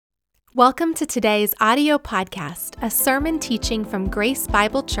Welcome to today's audio podcast, a sermon teaching from Grace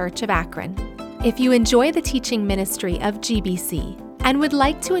Bible Church of Akron. If you enjoy the teaching ministry of GBC and would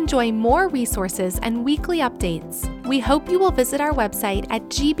like to enjoy more resources and weekly updates, we hope you will visit our website at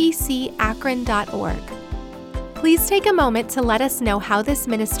gbcakron.org. Please take a moment to let us know how this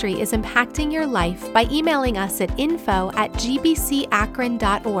ministry is impacting your life by emailing us at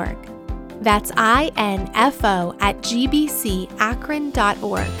info@gbcakron.org. That's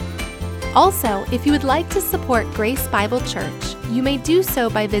info@gbcakron.org. Also, if you would like to support Grace Bible Church, you may do so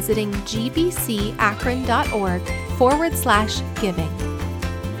by visiting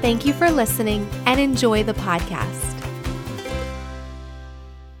gbcakron.org/giving. Thank you for listening and enjoy the podcast.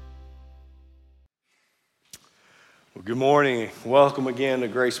 Well, good morning. Welcome again to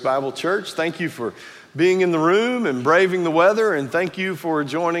Grace Bible Church. Thank you for being in the room and braving the weather, and thank you for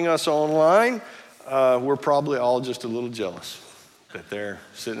joining us online. We're probably all just a little jealous that they're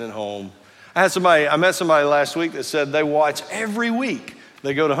sitting at home. I met somebody last week that said they watch every week.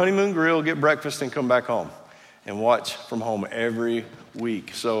 They go to Honeymoon Grill, get breakfast, and come back home and watch from home every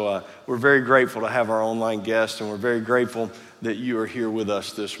week. So we're very grateful to have our online guests, and we're very grateful that you are here with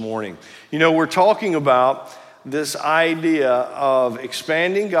us this morning. You know, we're talking about this idea of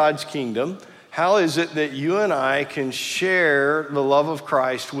expanding God's kingdom. How is it that you and I can share the love of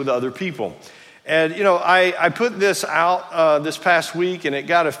Christ with other people? And, you know, I put this out this past week, and it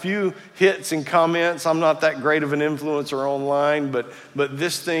got a few hits and comments. I'm not that great of an influencer online, but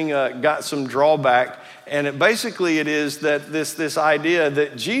this thing got some drawback. And it is that this idea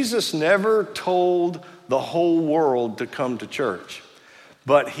that Jesus never told the whole world to come to church,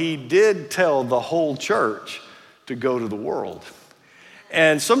 but he did tell the whole church to go to the world.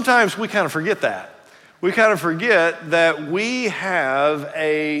 And sometimes we kind of forget that. We kind of forget that we have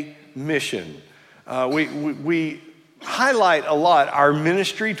a mission. We highlight a lot our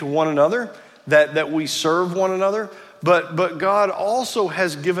ministry to one another, that we serve one another, but God also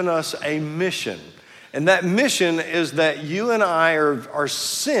has given us a mission. And that mission is that you and I are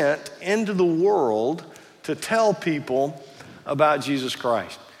sent into the world to tell people about Jesus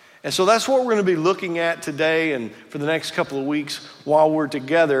Christ. And so that's what we're going to be looking at today and for the next couple of weeks while we're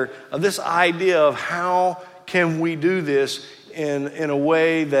together, this idea of how can we do this in a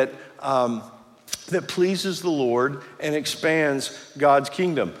way that pleases the Lord and expands God's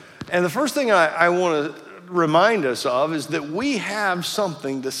kingdom. And the first thing I want to remind us of is that we have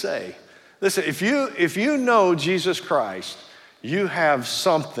something to say. Listen, if you know Jesus Christ, you have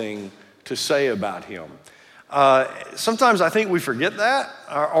something to say about him. Sometimes I think we forget that,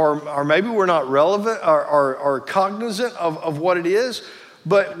 or maybe we're not relevant or cognizant of what it is,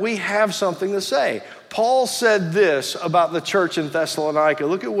 but we have something to say. Paul said this about the church in Thessalonica.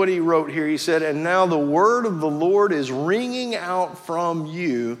 Look at what he wrote here. He said, "And now the word of the Lord is ringing out from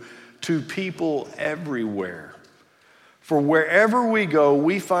you to people everywhere. For wherever we go,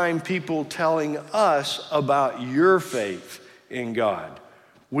 we find people telling us about your faith in God.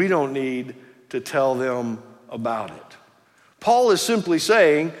 We don't need to tell them about it." Paul is simply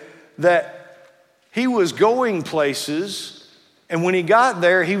saying that he was going places, and when he got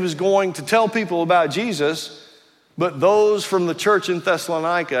there, he was going to tell people about Jesus, but those from the church in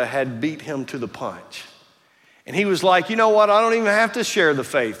Thessalonica had beat him to the punch. And he was like, you know what? I don't even have to share the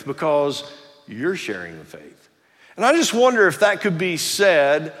faith because you're sharing the faith. And I just wonder if that could be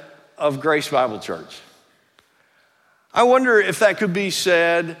said of Grace Bible Church. I wonder if that could be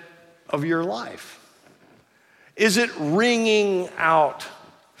said of your life. Is it ringing out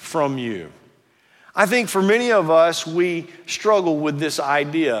from you? I think for many of us, we struggle with this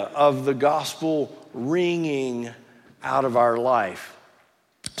idea of the gospel ringing out of our life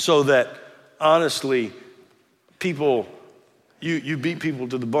so that, honestly, you beat people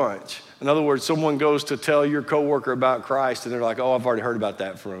to the bunch. In other words, someone goes to tell your coworker about Christ, and they're like, oh, I've already heard about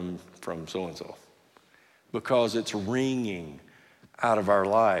that from so-and-so, because it's ringing out of our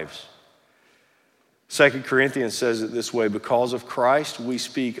lives. 2 Corinthians says it this way: because of Christ, we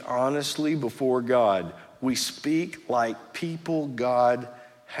speak honestly before God. We speak like people God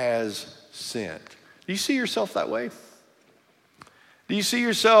has sent. Do you see yourself that way? Do you see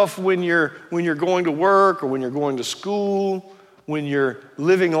yourself when you're going to work or when you're going to school, when you're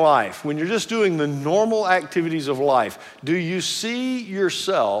living life, when you're just doing the normal activities of life? Do you see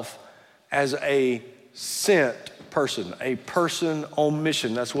yourself as a sent person, a person on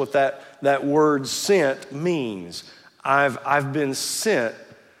mission? That's what that word sent means. I've been sent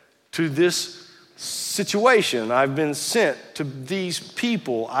to this situation. I've been sent to these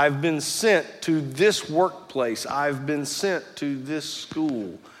people. I've been sent to this workplace. I've been sent to this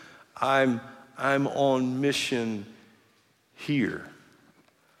school. I'm on mission here.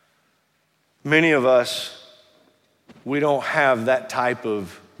 Many of us, we don't have that type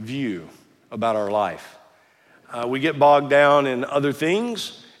of view about our life. We get bogged down in other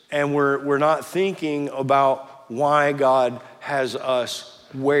things, and we're not thinking about why God has us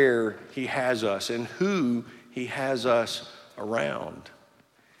where He has us and who He has us around.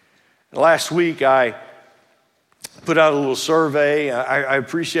 Last week, I put out a little survey. I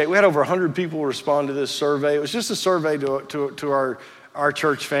appreciate, we had over 100 people respond to this survey. It was just a survey to our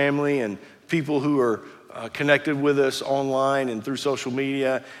church family and people who are connected with us online and through social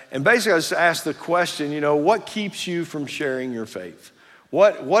media. And basically, I just asked the question, what keeps you from sharing your faith?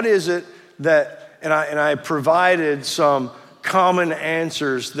 What is it that, and I provided some common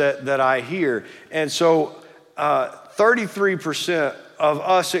answers that I hear. And so 33% of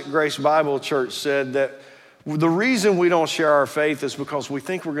us at Grace Bible Church said that the reason we don't share our faith is because we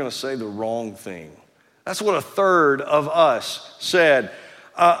think we're going to say the wrong thing. That's what a third of us said.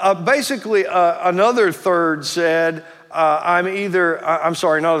 Basically, another third said, probably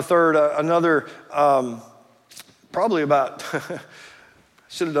about,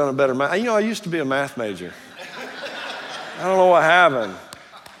 should have done a better math. I used to be a math major. I don't know what happened.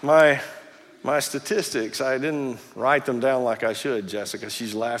 My statistics, I didn't write them down like I should, Jessica.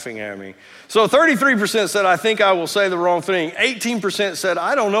 She's laughing at me. So 33% said, I think I will say the wrong thing. 18% said,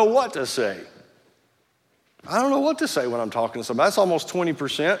 I don't know what to say. I don't know what to say when I'm talking to somebody. That's almost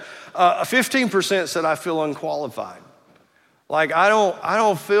 20%. 15% said, I feel unqualified. Like, I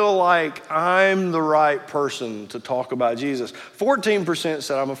don't feel like I'm the right person to talk about Jesus. 14%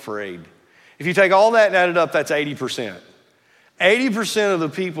 said, I'm afraid. If you take all that and add it up, that's 80%. 80% of the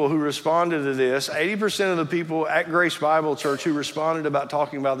people who responded to this, 80% of the people at Grace Bible Church who responded about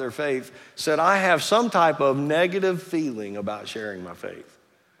talking about their faith said, I have some type of negative feeling about sharing my faith.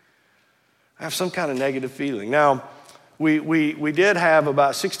 I have some kind of negative feeling. Now, we did have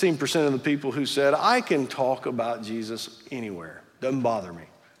about 16% of the people who said, I can talk about Jesus anywhere. Doesn't bother me.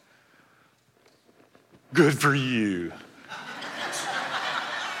 Good for you.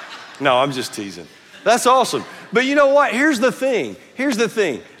 No, I'm just teasing. That's awesome. But you know what? Here's the thing.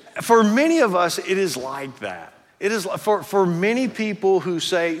 For many of us, it is like that. It is for many people who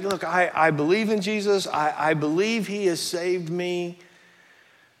say, look, I believe in Jesus. I believe He has saved me.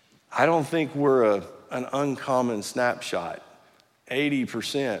 I don't think we're an uncommon snapshot.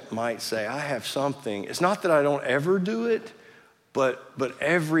 80% might say, I have something. It's not that I don't ever do it, but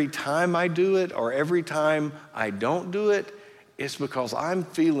every time I do it or every time I don't do it, it's because I'm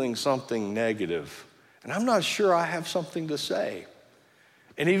feeling something negative. And I'm not sure I have something to say.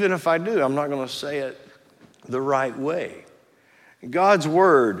 And even if I do, I'm not going to say it the right way. God's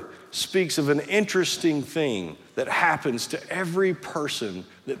word speaks of an interesting thing that happens to every person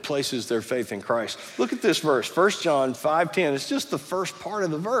that places their faith in Christ. Look at this verse, 1 John 5:10. It's just the first part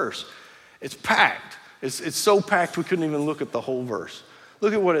of the verse. It's packed. It's so packed we couldn't even look at the whole verse.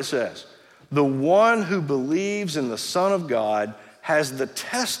 Look at what it says. The one who believes in the Son of God has the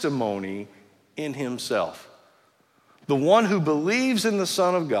testimony in himself. The one who believes in the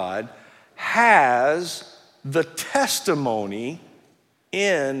Son of God has the testimony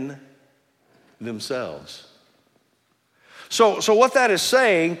in themselves. So what that is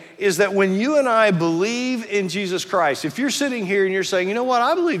saying is that when you and I believe in Jesus Christ, if you're sitting here and you're saying, you know what,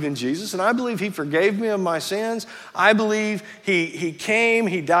 I believe in Jesus and I believe He forgave me of my sins. I believe He came,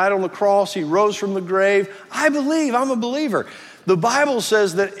 He died on the cross, He rose from the grave. I believe, I'm a believer. The Bible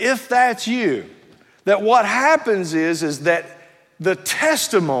says that if that's you, that what happens is that the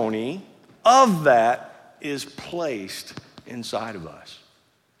testimony of that is placed inside of us.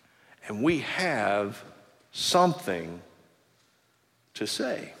 And we have something to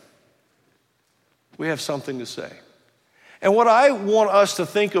say. We have something to say. And what I want us to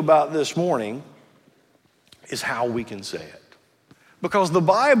think about this morning is how we can say it. Because the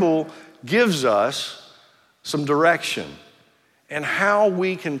Bible gives us some direction and how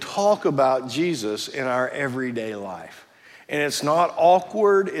we can talk about Jesus in our everyday life. And it's not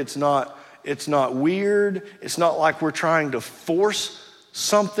awkward, it's not weird, it's not like we're trying to force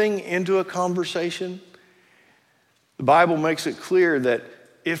something into a conversation. The Bible makes it clear that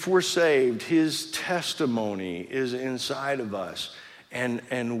if we're saved, His testimony is inside of us,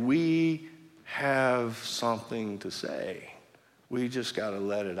 and we have something to say. We just got to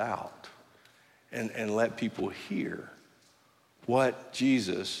let it out and let people hear what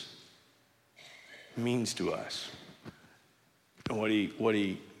Jesus means to us and what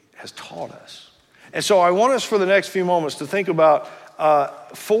he has taught us. And so I want us for the next few moments to think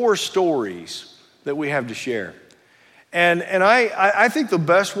about 4 stories that we have to share. And I think the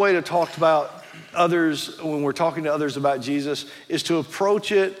best way to talk about others when we're talking to others about Jesus is to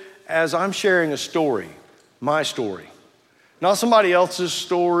approach it as I'm sharing a story, my story. Not somebody else's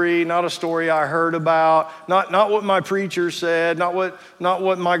story, not a story I heard about, not what my preacher said, not what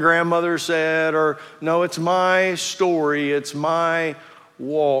my grandmother said, no, it's my story, it's my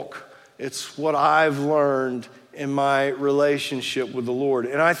walk, it's what I've learned in my relationship with the Lord.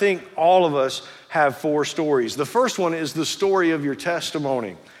 And I think all of us have 4 stories. The first one is the story of your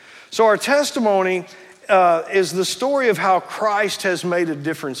testimony. So our testimony is the story of how Christ has made a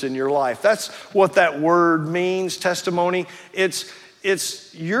difference in your life. That's what that word means, testimony.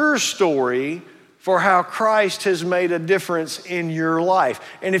 It's your story for how Christ has made a difference in your life.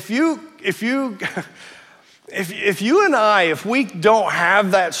 And if you and I, if we don't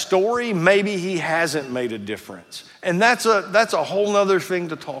have that story, maybe he hasn't made a difference. And that's a whole nother thing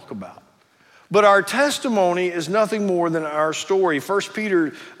to talk about. But our testimony is nothing more than our story. 1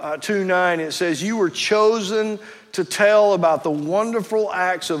 Peter 2:9, it says, you were chosen to tell about the wonderful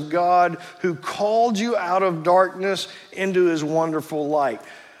acts of God who called you out of darkness into his wonderful light.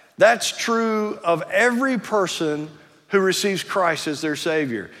 That's true of every person who receives Christ as their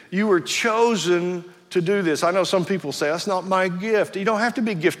Savior. You were chosen to do this. I know some people say, that's not my gift. You don't have to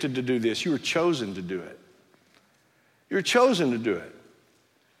be gifted to do this. You were chosen to do it. You're chosen to do it.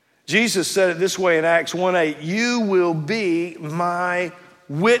 Jesus said it this way in Acts 1:8, you will be my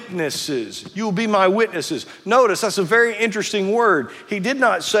witnesses. You will be my witnesses. Notice that's a very interesting word. He did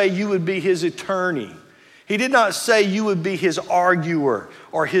not say you would be his attorney. He did not say you would be his arguer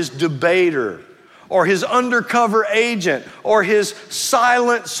or his debater or his undercover agent or his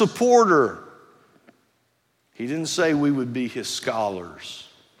silent supporter. He didn't say we would be his scholars.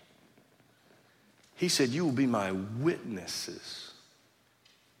 He said you will be my witnesses.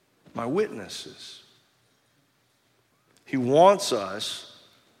 My witnesses. He wants us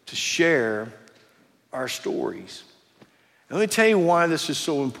to share our stories. And let me tell you why this is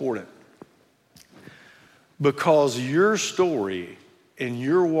so important. Because your story and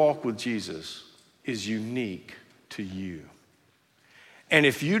your walk with Jesus is unique to you. And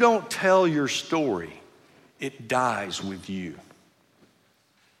if you don't tell your story, it dies with you.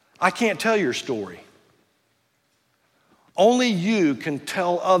 I can't tell your story. Only you can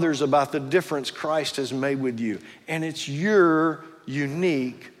tell others about the difference Christ has made with you. And it's your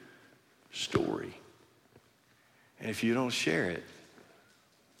unique story. And if you don't share it,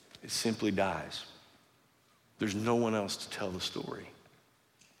 it simply dies. There's no one else to tell the story.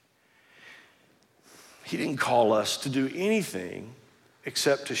 He didn't call us to do anything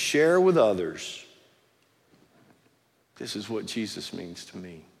except to share with others. This is what Jesus means to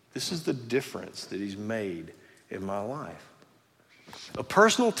me. This is the difference that he's made in my life. A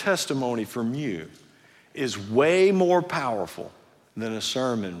personal testimony from you is way more powerful than a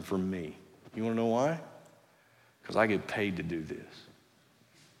sermon from me. You want to know why? Because I get paid to do this.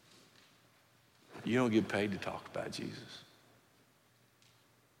 You don't get paid to talk about Jesus.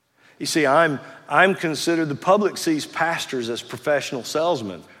 You see, I'm considered, the public sees pastors as professional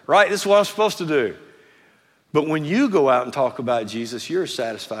salesmen, right? This is what I'm supposed to do. But when you go out and talk about Jesus, you're a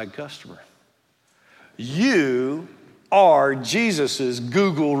satisfied customer. You are Jesus's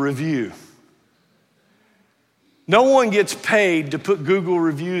Google review. No one gets paid to put Google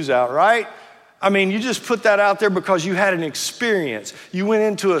reviews out, right? I mean, you just put that out there because you had an experience. You went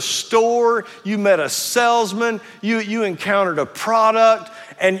into a store, you met a salesman, you encountered a product,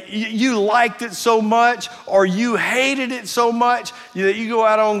 and you liked it so much, or you hated it so much that you go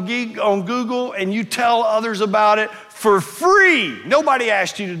out on Google and you tell others about it for free. Nobody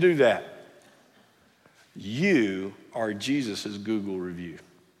asked you to do that. You are Jesus's Google review.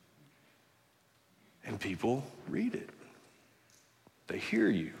 And people read it. They hear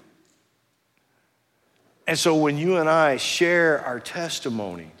you. And so when you and I share our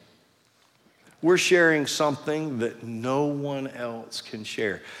testimony, we're sharing something that no one else can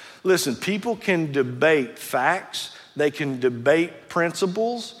share. Listen, people can debate facts, they can debate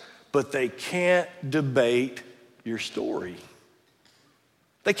principles, but they can't debate your story.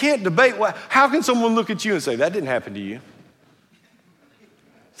 They can't debate. How can someone look at you and say, that didn't happen to you?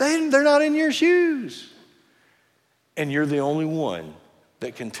 They're not in your shoes. And you're the only one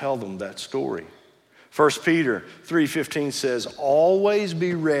that can tell them that story. 1 Peter 3:15 says, always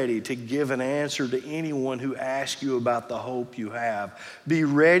be ready to give an answer to anyone who asks you about the hope you have. Be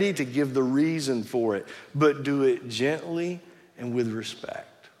ready to give the reason for it, but do it gently and with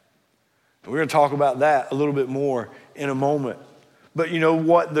respect. We're going to talk about that a little bit more in a moment. But you know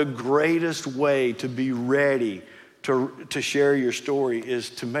what? The greatest way to be ready to share your story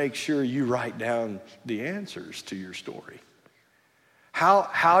is to make sure you write down the answers to your story.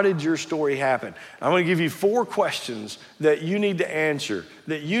 How did your story happen? I'm going to give you 4 questions that you need to answer,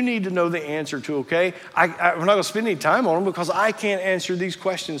 that you need to know the answer to, okay? We're not going to spend any time on them because I can't answer these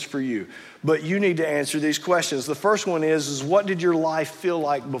questions for you, but you need to answer these questions. The first one is what did your life feel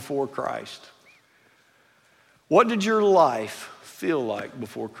like before Christ? What did your life feel like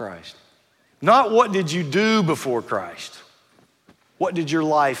before Christ? Not what did you do before Christ. What did your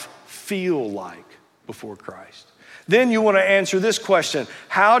life feel like before Christ? Then you want to answer this question.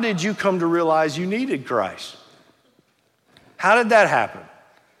 How did you come to realize you needed Christ? How did that happen?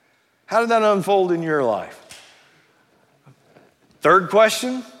 How did that unfold in your life? Third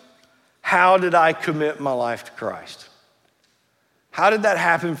question, how did I commit my life to Christ? How did that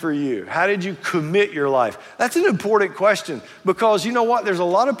happen for you? How did you commit your life? That's an important question because you know what? There's a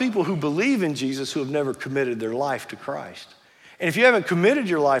lot of people who believe in Jesus who have never committed their life to Christ. And if you haven't committed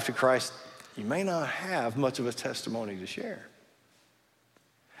your life to Christ, you may not have much of a testimony to share.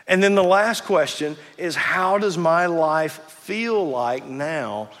 And then the last question is, how does my life feel like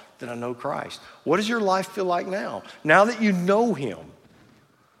now that I know Christ? What does your life feel like now? Now that you know Him.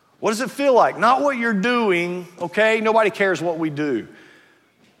 What does it feel like? Not what you're doing, okay? Nobody cares what we do.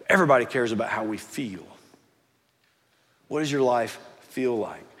 Everybody cares about how we feel. What does your life feel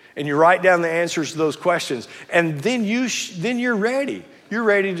like? And you write down the answers to those questions, and then you're ready. You're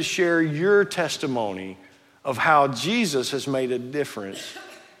ready to share your testimony of how Jesus has made a difference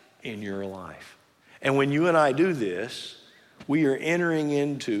in your life. And when you and I do this, we are entering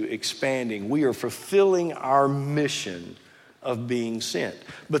into expanding. We are fulfilling our mission of being sent.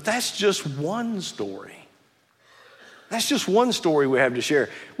 But that's just one story. That's just one story we have to share.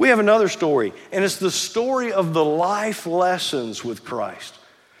 We have another story, and it's the story of the life lessons with Christ.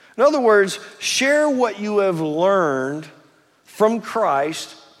 In other words, share what you have learned from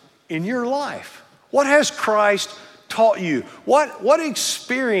Christ in your life. What has Christ taught you? What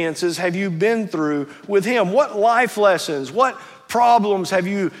experiences have you been through with Him? What life lessons, what problems have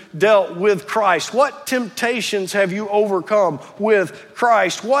you dealt with Christ? What temptations have you overcome with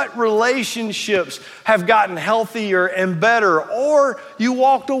Christ? What relationships have gotten healthier and better or you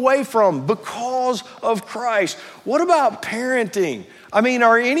walked away from because of Christ? What about parenting? I mean,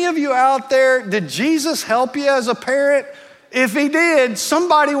 are any of you out there, did Jesus help you as a parent? If He did,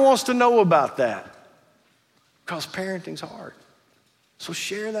 somebody wants to know about that because parenting's hard. So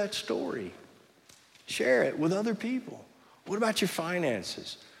share that story. Share it with other people. What about your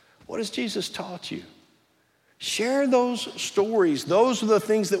finances? What has Jesus taught you? Share those stories. Those are the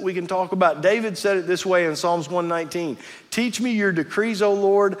things that we can talk about. David said it this way in Psalms 119. Teach me your decrees, O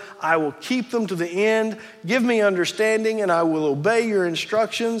Lord. I will keep them to the end. Give me understanding and I will obey your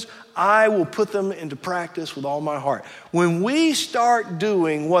instructions. I will put them into practice with all my heart. When we start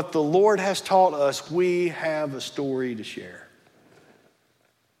doing what the Lord has taught us, we have a story to share.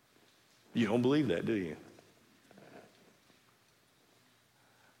 You don't believe that, do you?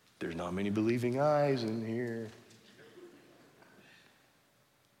 There's not many believing eyes in here.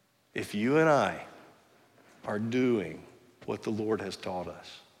 If you and I are doing what the Lord has taught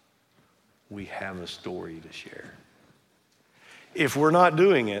us, we have a story to share. If we're not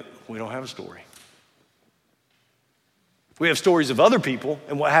doing it, we don't have a story. We have stories of other people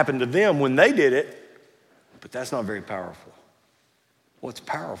and what happened to them when they did it, but that's not very powerful. What's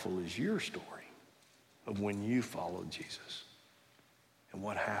powerful is your story of when you followed Jesus. And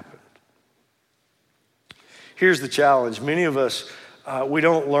what happened? Here's the challenge. Many of us, we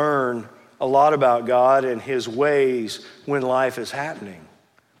don't learn a lot about God and His ways when life is happening.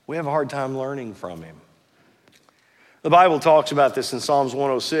 We have a hard time learning from Him. The Bible talks about this in Psalms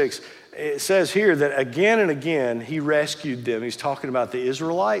 106. It says here that again and again He rescued them. He's talking about the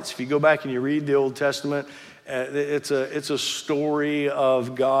Israelites. If you go back and you read the Old Testament, it's a story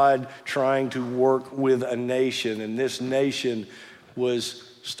of God trying to work with a nation, and this nation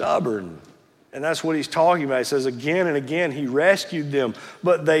was stubborn. And that's what He's talking about. He says again and again He rescued them,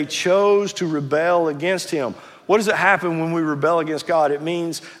 but they chose to rebel against Him. What does it happen when we rebel against God? It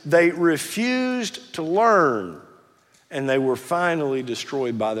means they refused to learn, and they were finally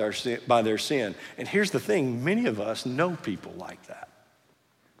destroyed by their sin. And here's the thing, many of us know people like that.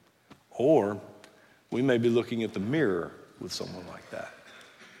 Or we may be looking at the mirror with someone like that,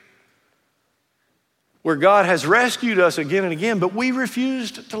 where God has rescued us again and again, but we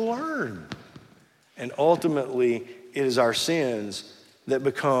refused to learn. And ultimately, it is our sins that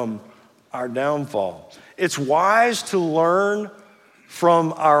become our downfall. It's wise to learn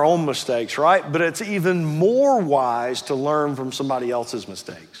from our own mistakes, right? But it's even more wise to learn from somebody else's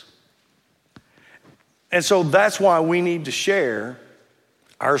mistakes. And so that's why we need to share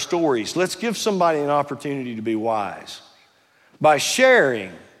our stories. Let's give somebody an opportunity to be wise. by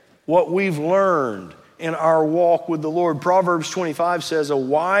sharing what we've learned in our walk with the Lord. Proverbs 25 says, a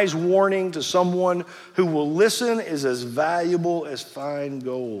wise warning to someone who will listen is as valuable as fine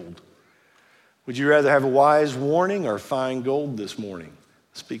gold. Would you rather have a wise warning or fine gold this morning?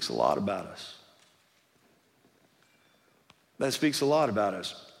 That speaks a lot about us. That speaks a lot about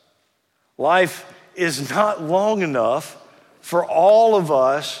us. Life is not long enough for all of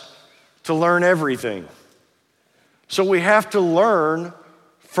us to learn everything. So we have to learn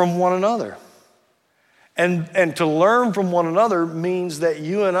from one another. And to learn from one another means that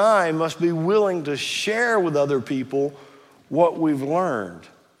you and I must be willing to share with other people what we've learned.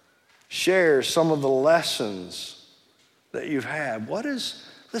 Share some of the lessons that you've had. What has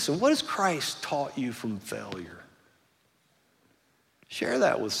Christ taught you from failure? Share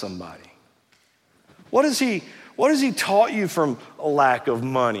that with somebody. What has he taught you from a lack of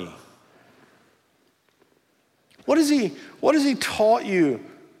money? What has he taught you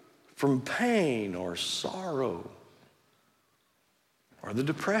from pain or sorrow or the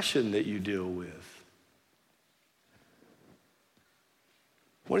depression that you deal with?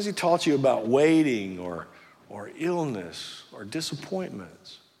 What has he taught you about waiting or illness or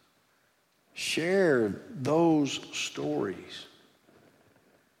disappointments? Share those stories.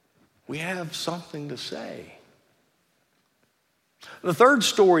 We have something to say. The third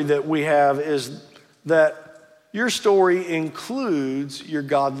story that we have is that your story includes your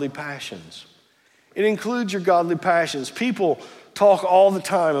godly passions. It includes your godly passions. People talk all the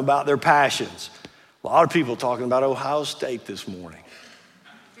time about their passions. A lot of people talking about Ohio State this morning.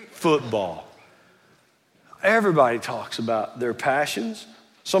 Football. Everybody talks about their passions.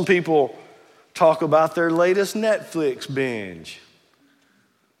 Some people talk about their latest Netflix binge.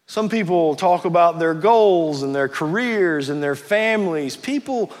 Some people talk about their goals and their careers and their families.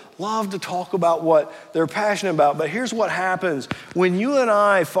 People love to talk about what they're passionate about. But here's what happens. When you and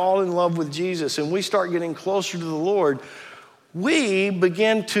I fall in love with Jesus and we start getting closer to the Lord, we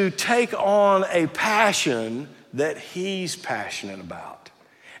begin to take on a passion that He's passionate about.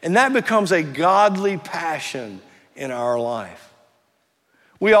 And that becomes a godly passion in our life.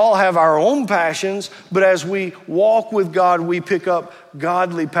 We all have our own passions, but as we walk with God, we pick up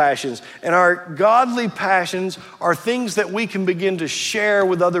godly passions. And our godly passions are things that we can begin to share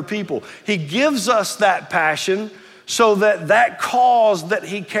with other people. He gives us that passion so that that cause that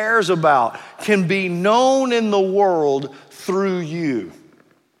He cares about can be known in the world through you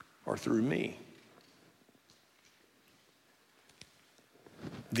or through me.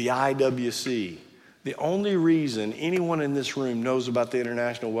 The IWC. The only reason anyone in this room knows about the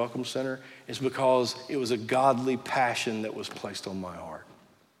International Welcome Center is because it was a godly passion that was placed on my heart.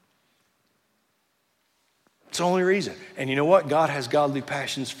 It's the only reason. And you know what? God has godly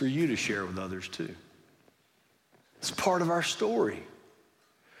passions for you to share with others too. It's part of our story.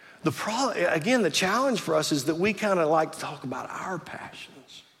 The challenge for us is that we kind of like to talk about our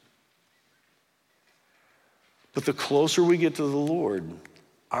passions. But the closer we get to the Lord,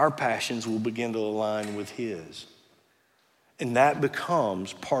 our passions will begin to align with His. And that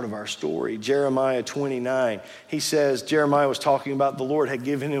becomes part of our story. Jeremiah 29, Jeremiah was talking about the Lord had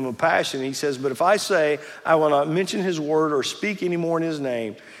given him a passion. He says, but if I say I will not mention His word or speak anymore in His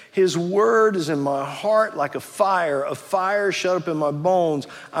name, His word is in my heart like a fire shut up in my bones.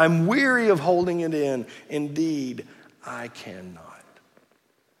 I'm weary of holding it in. Indeed, I cannot.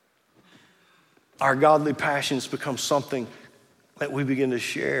 Our godly passions become something that we begin to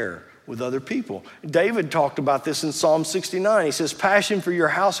share with other people. David talked about this in Psalm 69. He says, passion for your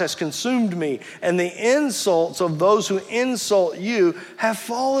house has consumed me, and the insults of those who insult you have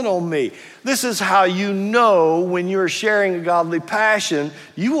fallen on me. This is how you know when you're sharing a godly passion,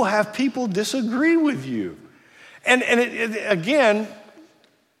 you will have people disagree with you. And again,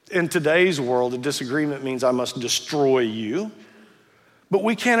 in today's world, a disagreement means I must destroy you. But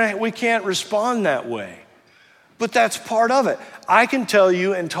we can't respond that way. But that's part of it. I can tell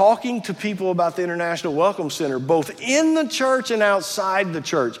you, in talking to people about the International Welcome Center, both in the church and outside the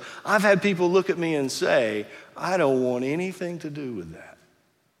church, I've had people look at me and say, I don't want anything to do with that.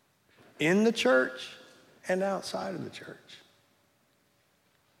 In the church and outside of the church.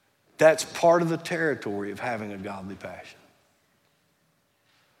 That's part of the territory of having a godly passion.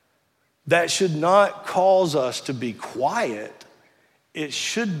 That should not cause us to be quiet. It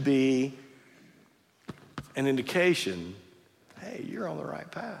should be an indication, hey, you're on the right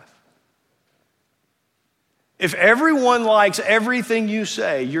path. If everyone likes everything you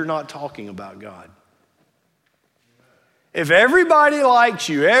say, you're not talking about God. If everybody likes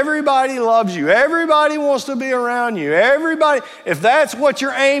you, everybody loves you, everybody wants to be around you, if that's what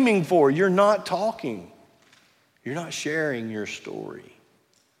you're aiming for, you're not talking You're not sharing your story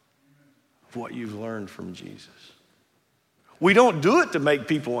of what you've learned from Jesus. We don't do it to make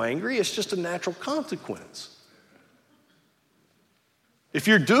people angry. It's just a natural consequence. If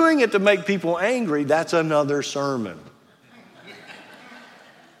you're doing it to make people angry, that's another sermon.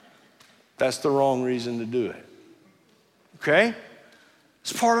 That's the wrong reason to do it. Okay?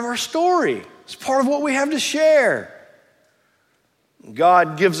 It's part of our story. It's part of what we have to share.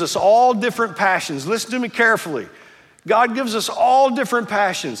 God gives us all different passions. Listen to me carefully. God gives us all different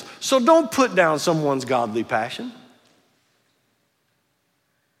passions. So don't put down someone's godly passion.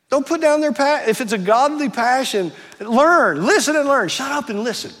 Don't put down their passion. If it's a godly passion, learn, listen and learn. Shut up and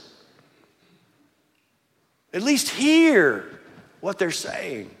listen. At least hear what they're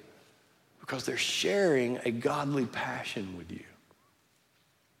saying, because they're sharing a godly passion with you.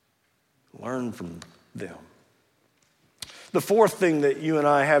 Learn from them. The fourth thing that you and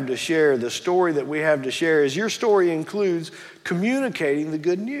I have to share, the story that we have to share, is your story includes communicating the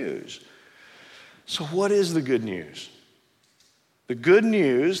good news. So what is the good news? The good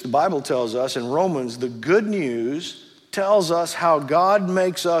news, the Bible tells us in Romans, the good news tells us how God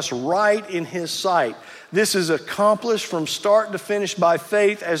makes us right in His sight. This is accomplished from start to finish by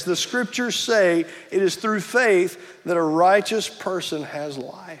faith. As the scriptures say, it is through faith that a righteous person has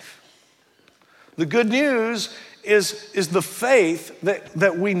life. The good news is the faith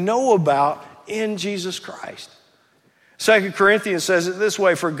that we know about in Jesus Christ. 2 Corinthians says it this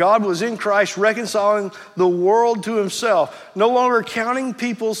way: for God was in Christ reconciling the world to Himself, no longer counting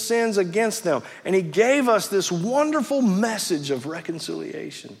people's sins against them. And He gave us this wonderful message of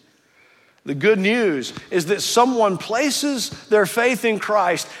reconciliation. The good news is that someone places their faith in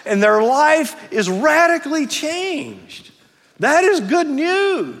Christ and their life is radically changed. That is good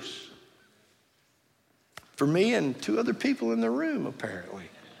news. For me and two other people in the room, apparently.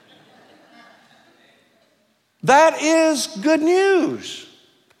 That is good news.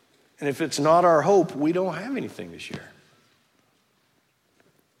 And if it's not our hope, we don't have anything to share.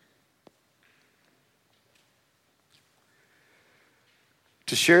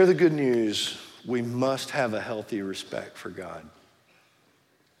 To share the good news, we must have a healthy respect for God.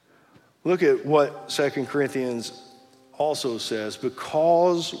 Look at what 2 Corinthians also says: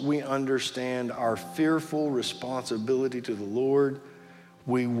 because we understand our fearful responsibility to the Lord,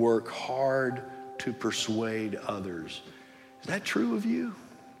 we work hard to persuade others. Is that true of you?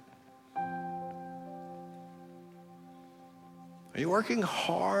 Are you working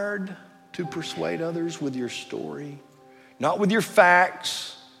hard to persuade others with your story? Not with your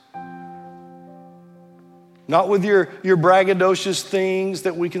facts, not with your braggadocious things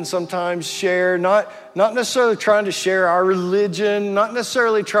that we can sometimes share, not necessarily trying to share our religion, not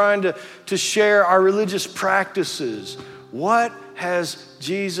necessarily trying to share our religious practices. What has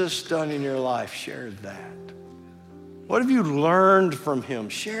Jesus done in your life? Share that. What have you learned from Him?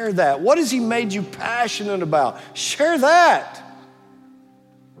 Share that. What has He made you passionate about? Share that.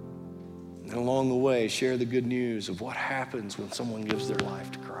 And along the way, share the good news of what happens when someone gives their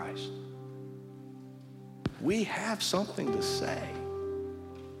life to Christ. We have something to say.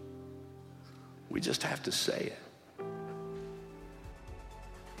 We just have to say it.